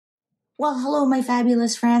Well, hello, my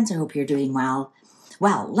fabulous friends. I hope you're doing well.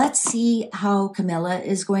 Well, let's see how Camilla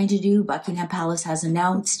is going to do. Buckingham Palace has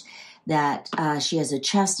announced that she has a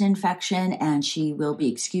chest infection and she will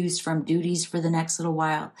be excused from duties for the next little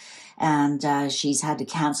while. And she's had to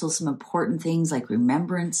cancel some important things like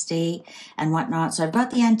Remembrance Day and whatnot. So I've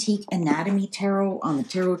got the Antique Anatomy Tarot on the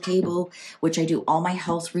tarot table, which I do all my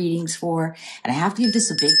health readings for. And I have to give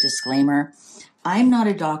this a big disclaimer. I'm not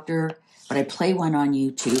a doctor, but I play one on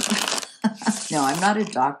YouTube. No, I'm not a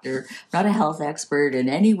doctor, not a health expert in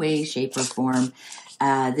any way, shape, or form.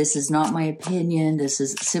 This is not my opinion. This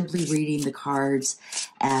is simply reading the cards,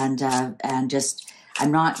 and just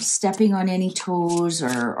I'm not stepping on any toes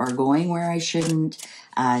or going where I shouldn't.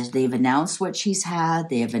 They've announced what she's had.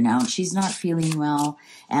 They have announced she's not feeling well,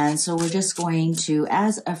 and so we're just going to,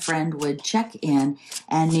 as a friend would, check in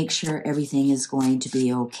and make sure everything is going to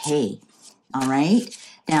be okay. All right.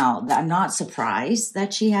 Now, I'm not surprised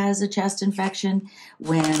that she has a chest infection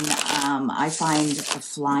when I find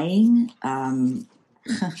flying,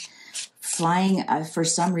 for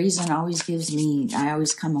some reason always gives me, I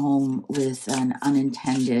always come home with an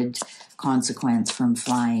unintended consequence from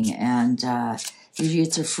flying. And usually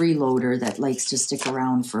it's a freeloader that likes to stick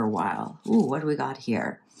around for a while. Ooh, what do we got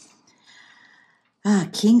here?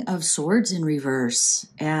 King of Swords in reverse.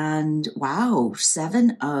 And wow,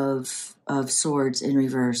 Seven of Swords in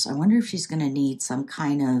reverse. I wonder if she's going to need some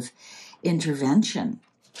kind of intervention.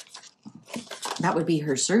 That would be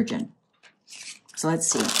her surgeon. So let's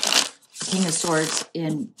see. King of Swords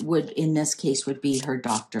in this case would be her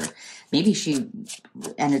doctor. Maybe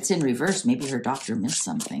and it's in reverse, maybe her doctor missed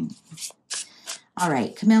something. All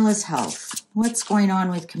right, Camilla's health. What's going on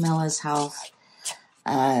with Camilla's health?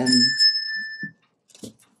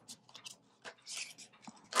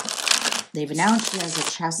 They've announced she has a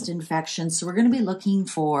chest infection, so we're going to be looking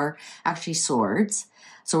for, actually, swords.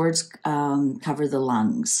 Swords cover the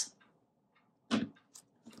lungs.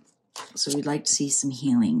 So we'd like to see some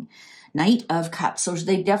healing. Knight of Cups. So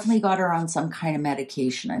they definitely got her on some kind of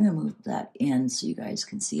medication. I'm going to move that in so you guys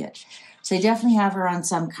can see it. So they definitely have her on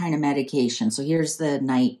some kind of medication. So here's the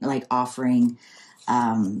Knight, like, offering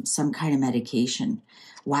some kind of medication.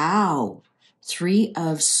 Wow. Three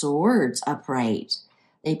of Swords upright.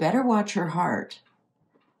 They better watch her heart.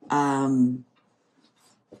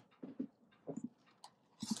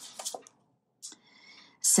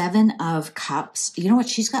 Seven of Cups. You know what?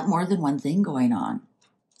 She's got more than one thing going on.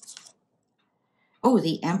 Oh,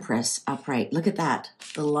 the Empress upright. Look at that.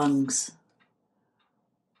 The lungs.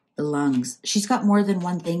 The lungs. She's got more than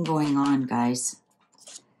one thing going on, guys.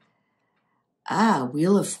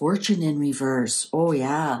 Wheel of Fortune in reverse. Oh,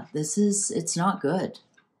 yeah. It's not good.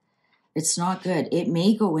 It's not good. It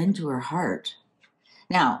may go into her heart.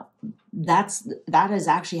 Now, that has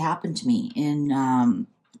actually happened to me in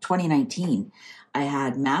 2019. I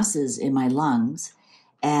had masses in my lungs,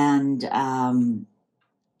 and the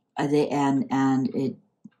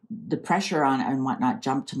pressure on it and whatnot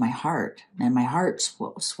jumped to my heart, and my heart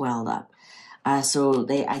swelled up. So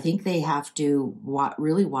I think they have to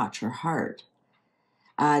really watch her heart.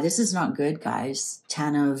 This is not good, guys.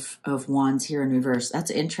 10 of Wands here in reverse.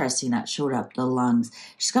 That's interesting. That showed up, the lungs.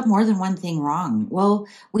 She's got more than one thing wrong. Well,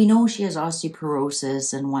 we know she has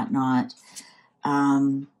osteoporosis and whatnot.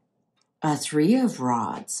 Three of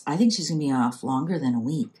Rods. I think she's going to be off longer than a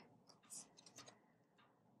week.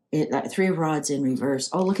 Three of Rods in reverse.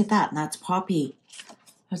 Oh, look at that. And that's Poppy.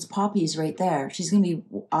 That's Poppy's right there. She's going to be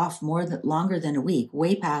off longer than a week.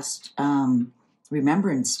 Way past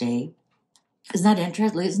Remembrance Day. Isn't that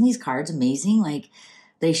interesting? Isn't these cards amazing? Like,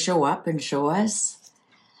 they show up and show us.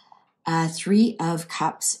 Three of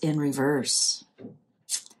Cups in reverse.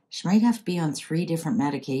 She might have to be on 3 different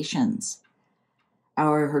medications.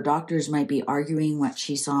 Or her doctors might be arguing what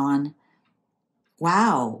she's on.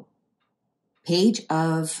 Wow. Page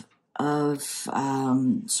of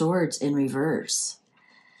Swords in reverse.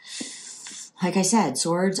 Like I said,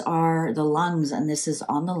 swords are the lungs, and this is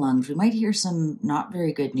on the lungs. We might hear some not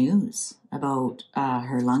very good news about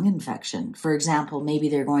her lung infection. For example, maybe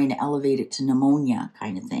they're going to elevate it to pneumonia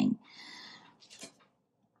kind of thing.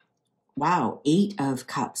 Wow, 8 of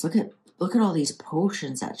Cups. Look at all these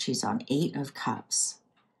potions that she's on. 8 of Cups.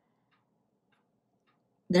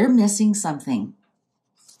 They're missing something.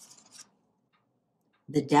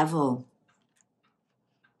 The Devil.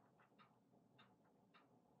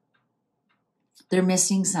 They're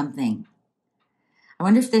missing something. I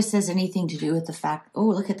wonder if this has anything to do with the fact... Oh,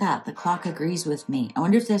 look at that. The clock agrees with me. I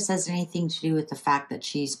wonder if this has anything to do with the fact that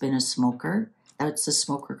she's been a smoker. That's the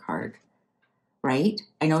smoker card, right?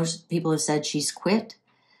 I know people have said she's quit,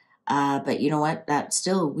 but you know what? That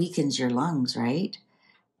still weakens your lungs, right?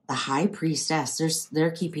 the High Priestess,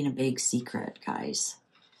 they're keeping a big secret, guys.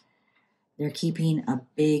 They're keeping a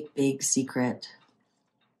big, big secret.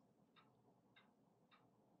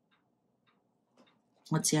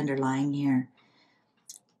 What's the underlying here?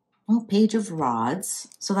 Well, Page of Rods.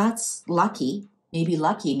 So that's lucky. Maybe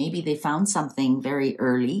lucky. Maybe they found something very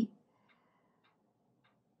early.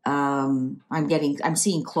 I'm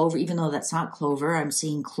seeing clover, even though that's not clover. I'm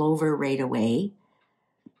seeing clover right away.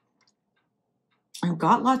 I've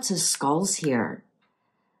got lots of skulls here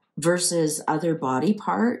versus other body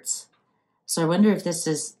parts. So I wonder if this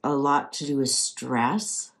is a lot to do with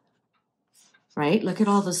stress, right? Look at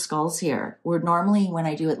all the skulls here. Where normally when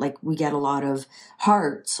I do it, like we get a lot of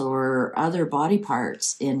hearts or other body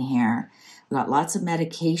parts in here. We've got lots of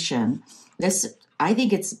medication. This, I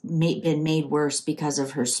think it's been made worse because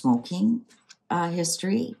of her smoking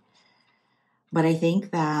history. But I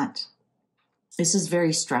think that this is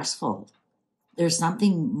very stressful. There's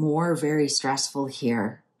something more very stressful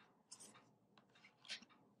here.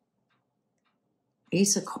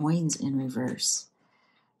 Ace of Coins in reverse.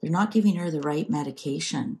 They're not giving her the right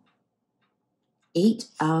medication. 8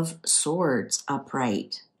 of Swords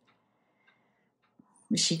upright.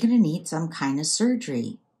 Is she going to need some kind of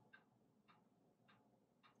surgery?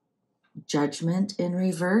 Judgment in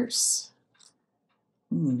reverse.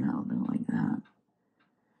 No, I don't like that.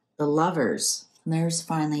 The Lovers. And there's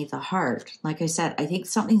finally the Heart. Like I said, I think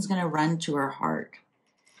something's going to run to her heart.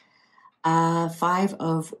 5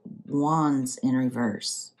 of Wands in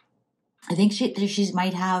reverse. I think she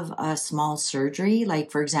might have a small surgery, like,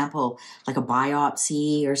 for example, like a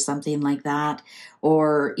biopsy or something like that.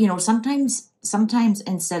 Or, you know, sometimes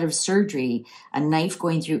instead of surgery, a knife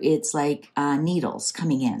going through, it's like needles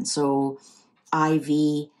coming in. So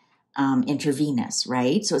IV intravenous,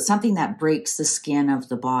 right? So it's something that breaks the skin of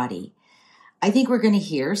the body. I think we're going to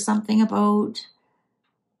hear something about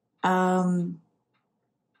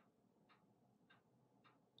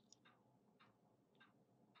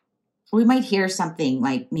we might hear something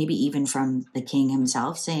like maybe even from the king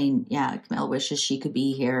himself saying, yeah, Camilla wishes she could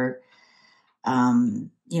be here.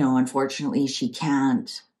 You know, unfortunately she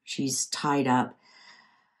can't. She's tied up.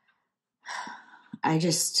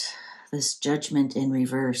 This Judgment in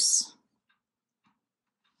reverse.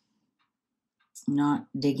 I'm not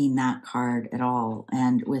digging that card at all.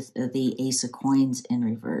 And with the Ace of Coins in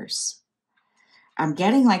reverse. I'm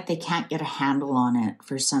getting like they can't get a handle on it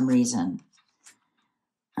for some reason.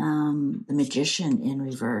 The Magician in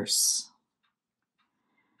reverse.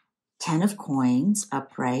 10 of Coins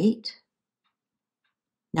upright.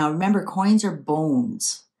 Now remember, coins are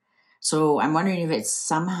bones. So I'm wondering if it's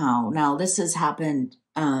somehow, now this has happened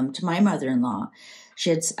to my mother-in-law. She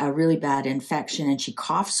had a really bad infection and she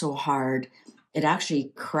coughed so hard, it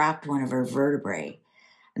actually cracked one of her vertebrae.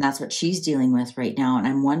 And that's what she's dealing with right now. And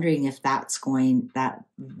I'm wondering if that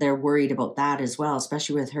they're worried about that as well,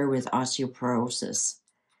 especially with her with osteoporosis.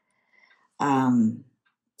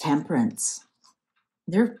 Temperance.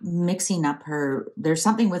 They're mixing up there's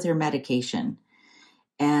something with her medication.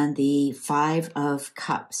 And the 5 of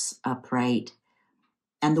Cups upright.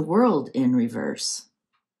 And the World in reverse.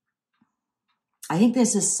 I think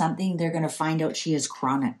this is something they're going to find out she is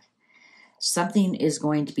chronic. Something is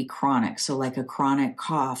going to be chronic. So like a chronic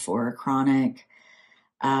cough or a chronic,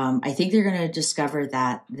 I think they're going to discover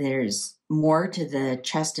that there's more to the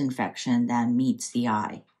chest infection than meets the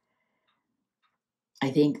eye. I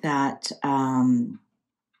think that, I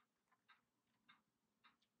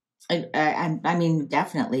mean,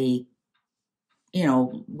 definitely, you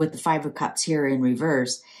know, with the 5 of Cups here in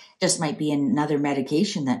reverse, just might be another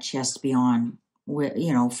medication that she has to be on,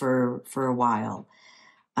 you know, for a while.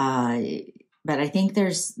 But I think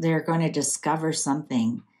they're going to discover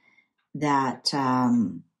something that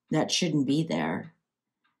that shouldn't be there.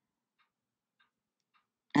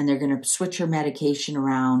 And they're going to switch her medication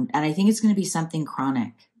around. And I think it's going to be something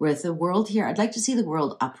chronic. With the World here, I'd like to see the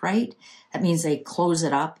World upright. That means they close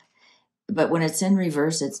it up. But when it's in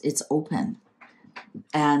reverse, it's open.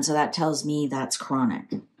 And so that tells me that's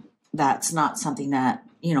chronic. That's not something that,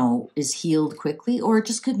 you know, is healed quickly. Or it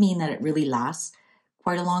just could mean that it really lasts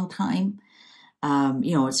quite a long time.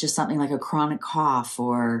 You know, it's just something like a chronic cough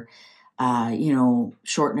or, you know,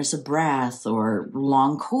 shortness of breath or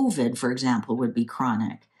long COVID, for example, would be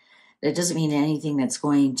chronic. It doesn't mean anything that's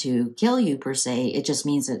going to kill you per se. It just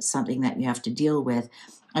means it's something that you have to deal with.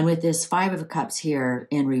 And with this 5 of Cups here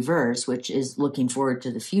in reverse, which is looking forward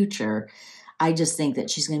to the future, I just think that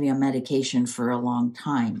she's going to be on medication for a long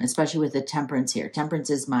time, especially with the Temperance here. Temperance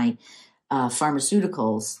is my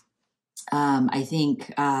pharmaceuticals. I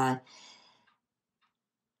think,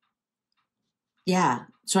 yeah,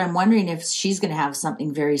 So I'm wondering if she's going to have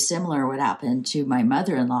something very similar what happened to my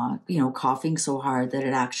mother-in-law, you know, coughing so hard that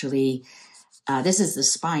it actually, this is the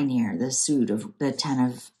spine here, the suit of the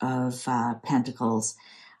 10 of Pentacles.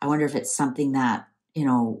 I wonder if it's something that, you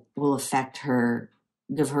know, will affect her,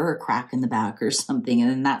 give her a crack in the back or something.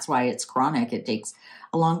 And that's why it's chronic. It takes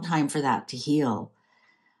a long time for that to heal.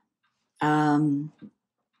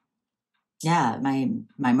 Yeah, my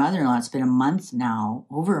mother-in-law, it's been a month now,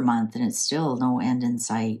 over a month, and it's still no end in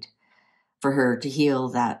sight for her to heal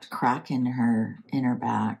that crack in her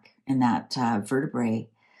back, in that vertebrae.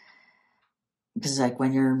 Because like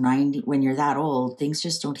when you're 90, when you're that old, things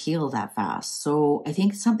just don't heal that fast. So I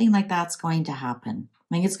think something like that's going to happen.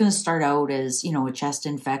 I think it's going to start out as, you know, a chest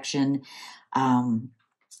infection,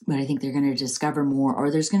 but I think they're going to discover more, or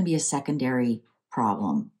there's going to be a secondary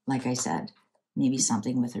problem. Like I said, maybe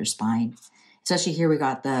something with her spine. Especially here we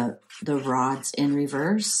got the rods in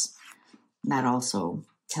reverse. That also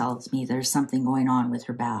tells me there's something going on with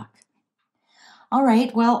her back. All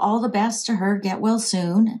right, well, all the best to her. Get well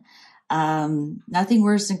soon. Nothing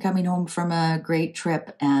worse than coming home from a great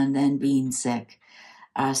trip and then being sick.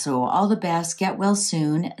 So all the best. Get well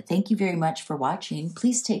soon. Thank you very much for watching.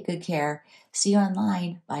 Please take good care. See you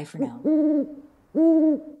online. Bye for now.